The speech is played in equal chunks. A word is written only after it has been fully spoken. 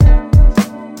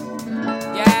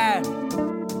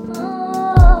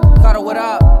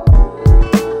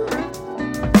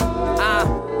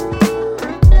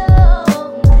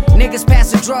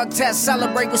drug test,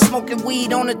 celebrate with smoking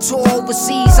weed on a tour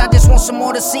overseas. I just want some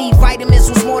more to see, vitamins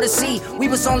was more to see. We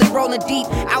was only rolling deep,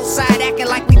 outside acting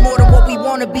like we more than what we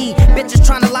wanna be. Bitches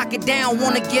trying to lock it down,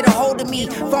 wanna get a hold of me.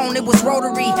 Phone, it was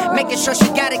rotary, making sure she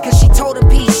got it cause she told her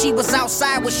piece. She was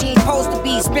outside where she ain't supposed to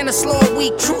be. It's been a slow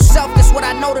week, true self, that's what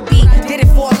I know to be. Did it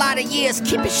for a lot of years,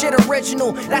 keep it shit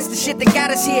original. That's the shit that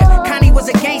got us here. Connie was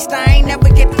a gangster, I ain't never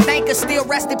get to thank her. Still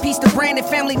rest in peace to Brandon,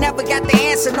 family never got the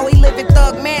answer. No, he live in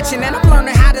Thug Mansion, and I'm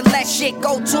learning how to let shit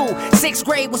go too. 6th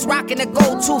grade was rocking the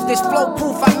gold tooth. This flow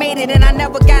proof, I made it, and I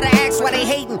never gotta ask why they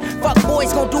hating. Fuck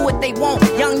boys gon' do what they want.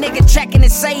 Young nigga checking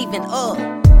and saving.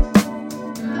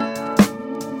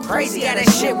 Crazy how that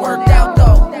shit worked out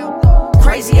though.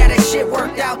 Crazy how that shit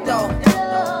worked out though.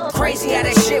 Crazy how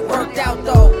that shit worked out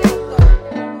though.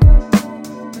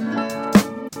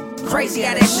 Crazy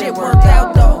how that shit worked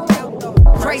out though.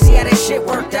 Crazy how that shit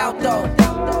worked out though.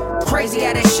 Crazy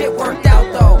how that shit worked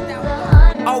out though.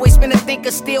 Always been a thinker,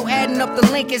 still adding up the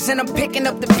Lincolns, and I'm picking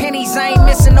up the pennies. I ain't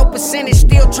missing no percentage,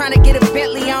 still trying to get a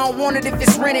Bentley. I don't want it if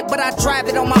it's rented, but I drive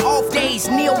it on my off days.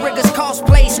 Neil Riggers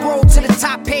cosplay, scroll to the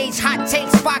top page. Hot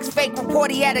takes, Fox fake report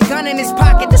he had a gun in his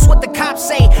pocket. This what the cops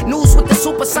say. News with the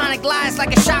supersonic lies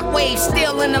like a shockwave.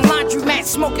 Still in the laundromat,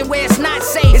 smoking where it's not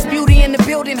safe. It's beauty in the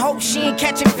building, hope she ain't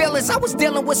catching feelings. I was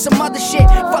dealing with some other shit,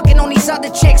 fucking on these other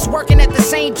chicks, working at the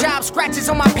same job, scratches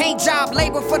on my paint job,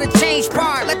 labor for the change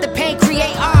part. Let the pain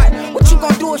create art. What you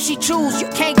gonna do if she choose? You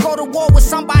can't go to war with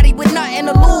somebody with nothing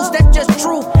to lose. That's just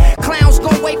true. Clowns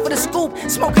gon' wait for the scoop.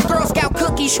 Smoking Girl Scout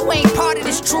cookies. You ain't part of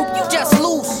this troop. You just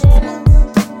loose.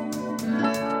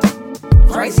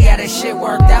 Crazy how that shit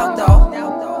worked out though.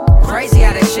 Crazy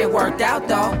how that shit worked out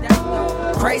though.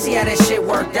 Crazy how that shit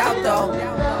worked out though.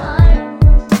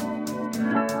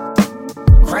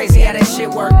 Crazy how that shit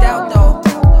worked out though.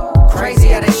 Crazy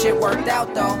how that shit worked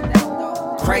out though.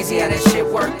 Crazy how that shit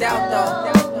worked out though.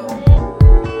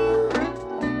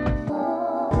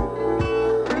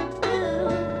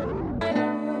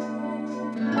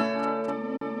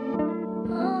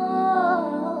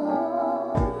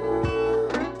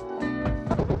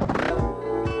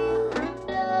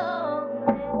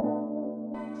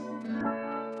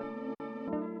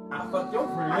 I fucked your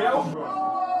friend.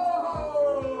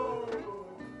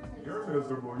 You're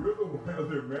miserable. You're the one that's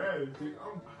mad and shit.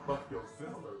 I'm fuck your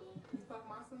sister. You fuck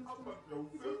my sister? I fuck your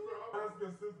sister. I'm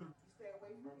asking sister. Stay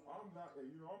away from me. I'm not,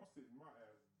 I'm sitting my